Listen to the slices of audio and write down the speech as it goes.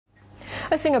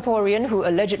A Singaporean who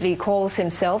allegedly calls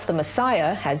himself the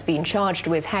Messiah has been charged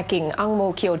with hacking Ang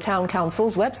Mo Kio Town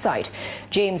Council's website.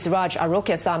 James Raj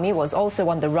Arokiasamy was also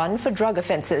on the run for drug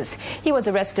offences. He was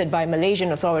arrested by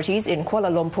Malaysian authorities in Kuala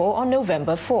Lumpur on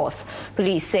November 4th.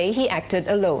 Police say he acted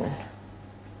alone.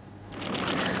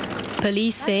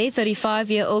 Police say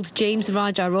 35-year-old James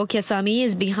Raj Arokiasamy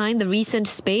is behind the recent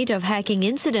spate of hacking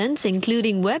incidents,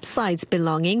 including websites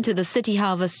belonging to the City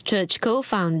Harvest Church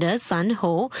co-founder San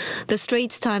Ho, the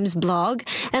Straits Times blog,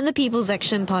 and the People's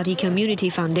Action Party Community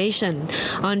Foundation.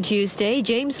 On Tuesday,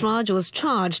 James Raj was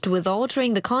charged with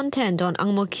altering the content on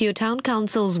Ang Mo Kio Town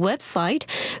Council's website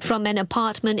from an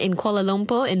apartment in Kuala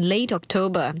Lumpur in late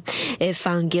October. If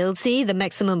found guilty, the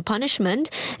maximum punishment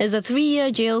is a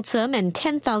 3-year jail term and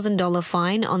 $10,000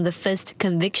 fine on the first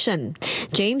conviction.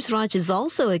 James Raj is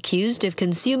also accused of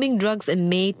consuming drugs in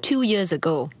May 2 years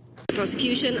ago. The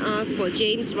prosecution asked for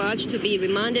James Raj to be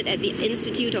remanded at the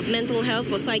Institute of Mental Health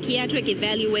for psychiatric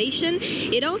evaluation.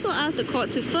 It also asked the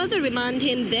court to further remand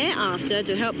him thereafter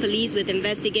to help police with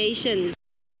investigations.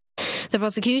 The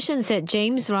prosecution said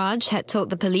James Raj had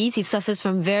told the police he suffers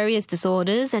from various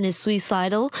disorders and is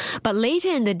suicidal, but later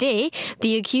in the day,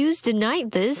 the accused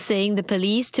denied this, saying the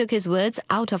police took his words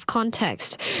out of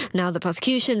context. Now, the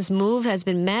prosecution's move has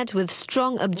been met with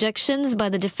strong objections by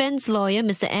the defense lawyer,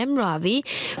 Mr. M. Ravi,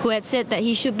 who had said that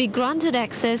he should be granted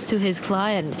access to his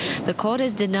client. The court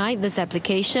has denied this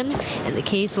application, and the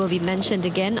case will be mentioned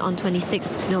again on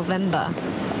 26th November.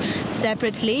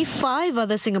 Separately, 5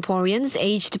 other Singaporeans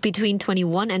aged between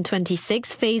 21 and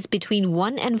 26 face between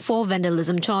 1 and 4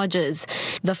 vandalism charges.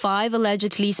 The 5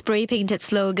 allegedly spray-painted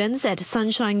slogans at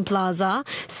Sunshine Plaza,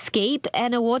 Scape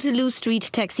and a Waterloo Street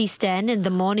taxi stand in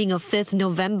the morning of 5th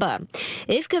November.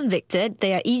 If convicted,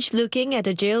 they are each looking at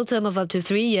a jail term of up to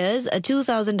 3 years, a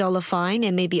 $2,000 fine,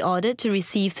 and may be ordered to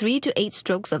receive 3 to 8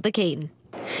 strokes of the cane.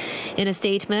 In a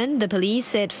statement, the police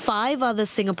said 5 other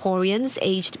Singaporeans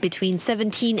aged between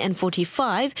 17 and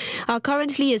 45 are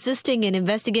currently assisting in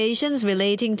investigations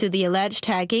relating to the alleged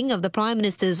hacking of the Prime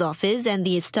Minister's office and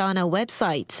the Istana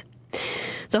website.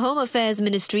 The Home Affairs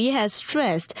Ministry has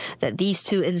stressed that these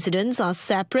 2 incidents are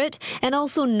separate and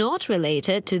also not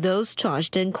related to those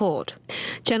charged in court.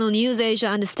 Channel News Asia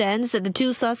understands that the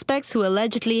 2 suspects who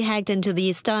allegedly hacked into the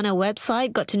Istana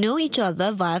website got to know each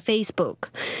other via Facebook.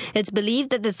 It's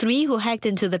believed that the 3 who hacked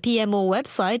into the PMO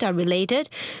website are related,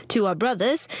 2 are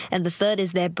brothers, and the 3rd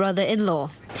is their brother-in-law.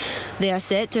 They are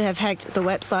said to have hacked the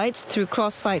websites through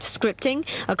cross-site scripting,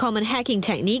 a common hacking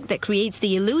technique that creates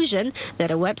the illusion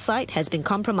that a website has been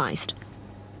compromised.